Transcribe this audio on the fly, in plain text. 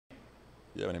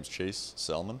Yeah, my name's Chase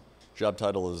Selman. Job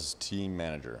title is team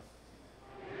manager.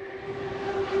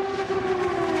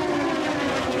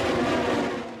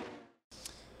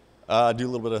 I do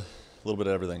a little bit of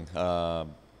everything,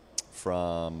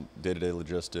 from day-to-day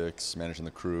logistics, managing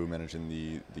the crew, managing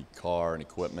the car and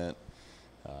equipment,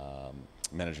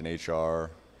 managing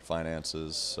HR,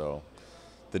 finances. So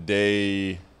the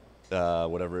day,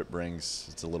 whatever it brings,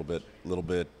 it's a little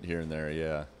bit here and there.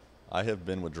 Yeah, I have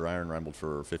been with Dreyer and Reinbold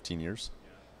for 15 years.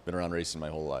 Been around racing my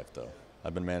whole life, though.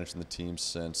 I've been managing the team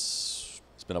since,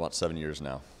 it's been about 7 years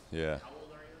now. Yeah. How old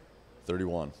are you?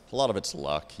 31. A lot of it's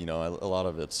luck, a lot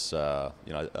of it's, I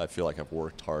feel like I've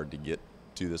worked hard to get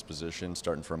to this position,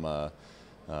 starting from a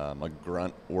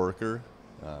grunt worker.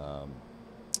 I've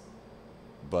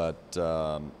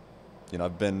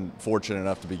been fortunate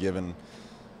enough to be given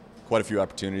quite a few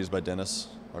opportunities by Dennis,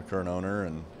 our current owner,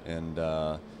 and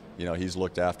he's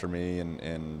looked after me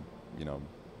and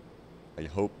I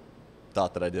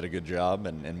thought that I did a good job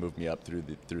and moved me up through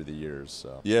the years.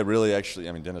 So yeah, really, actually,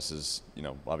 I mean, Dennis is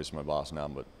obviously my boss now,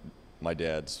 but my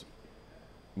dad's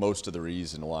most of the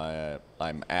reason why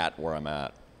I'm at where I'm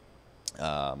at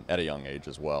a young age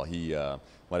as well.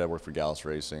 My dad worked for Gallus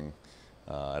Racing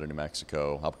out of New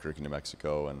Mexico, Albuquerque, New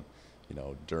Mexico, and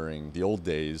during the old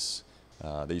days,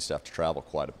 they used to have to travel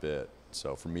quite a bit.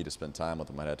 So for me to spend time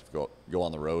with him, I'd have to go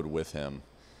on the road with him,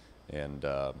 and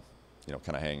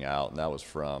kind of hang out, and that was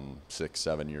from 6,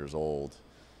 7 years old.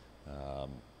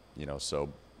 So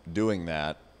doing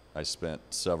that, I spent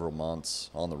several months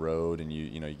on the road, and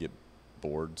you get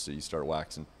bored, so you start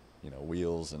waxing,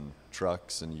 wheels and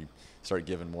trucks, and you start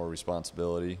giving more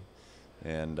responsibility,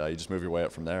 and you just move your way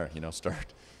up from there.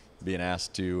 Start being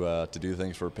asked to do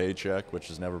things for a paycheck, which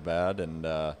is never bad, and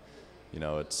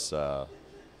it's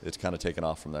kind of taken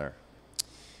off from there.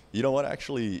 You know what?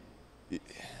 Actually,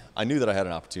 I knew that I had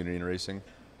an opportunity in racing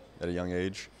at a young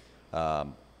age.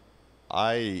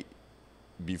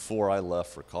 Before I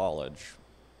left for college,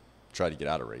 tried to get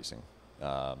out of racing.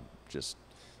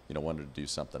 Wanted to do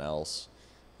something else.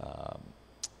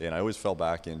 And I always fell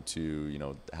back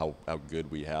into, how good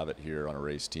we have it here on a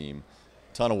race team.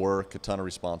 Ton of work, a ton of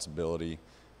responsibility,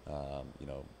 a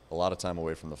lot of time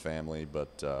away from the family,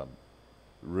 but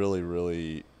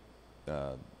really,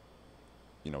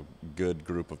 good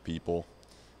group of people.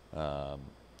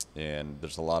 And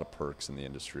there's a lot of perks in the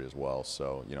industry as well.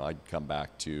 So, I'd come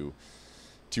back to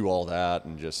all that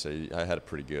and just say I had it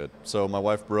pretty good. So my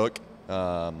wife, Brooke,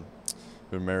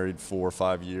 been married for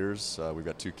 5 years. We've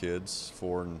got 2 kids,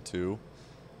 4 and 2.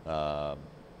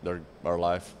 They're our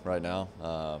life right now.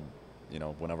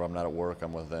 Whenever I'm not at work,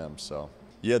 I'm with them. So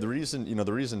yeah, the reason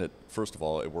it, first of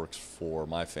all, it works for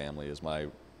my family is my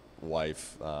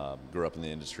wife grew up in the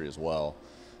industry as well.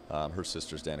 Her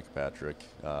sister's Danica Patrick.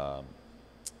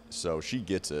 So she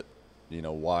gets it,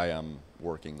 why I'm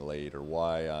working late or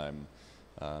why I'm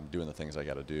doing the things I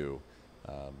got to do.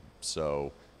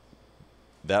 So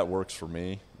that works for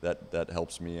me. That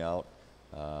helps me out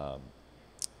on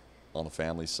the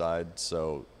family side.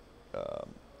 So,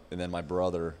 and then my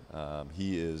brother,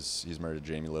 he's married to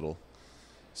Jamie Little.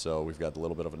 So we've got a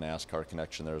little bit of a NASCAR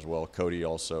connection there as well. Cody,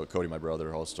 my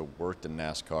brother, also worked in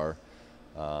NASCAR.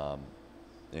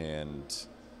 And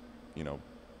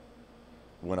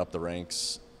went up the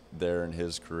ranks there in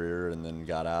his career and then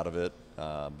got out of it,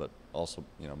 but also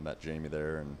met Jamie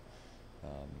there, and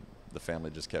the family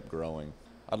just kept growing.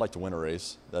 I'd like to win a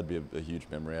race. That'd be a huge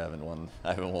memory. I haven't won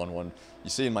one. You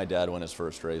seeing my dad win his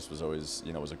first race was always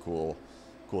was a cool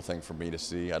thing for me to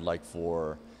see. I'd like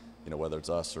for whether it's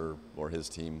us or his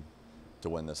team to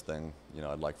win this thing,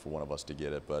 I'd like for one of us to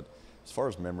get it. But as far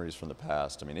as memories from the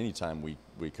past, I mean, anytime we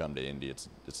come to Indy, it's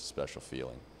a special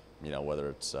feeling. Whether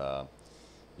it's the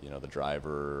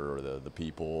driver or the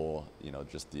people,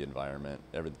 just the environment.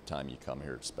 Every time you come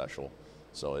here, it's special.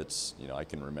 So it's I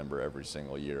can remember every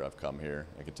single year I've come here.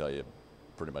 I can tell you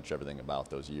pretty much everything about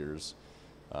those years.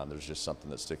 There's just something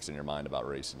that sticks in your mind about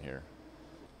racing here.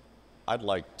 I'll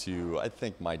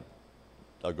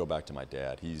go back to my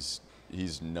dad.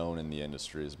 He's known in the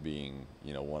industry as being,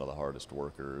 one of the hardest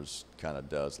workers, kind of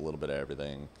does a little bit of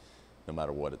everything, no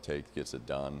matter what it takes, gets it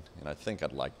done. And I think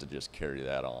I'd like to just carry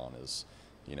that on as,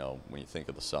 when you think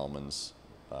of the Selmans,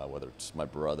 whether it's my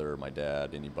brother, my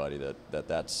dad, anybody,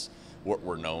 that's what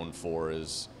we're known for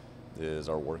is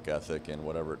our work ethic, and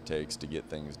whatever it takes to get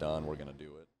things done, we're going to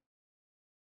do it.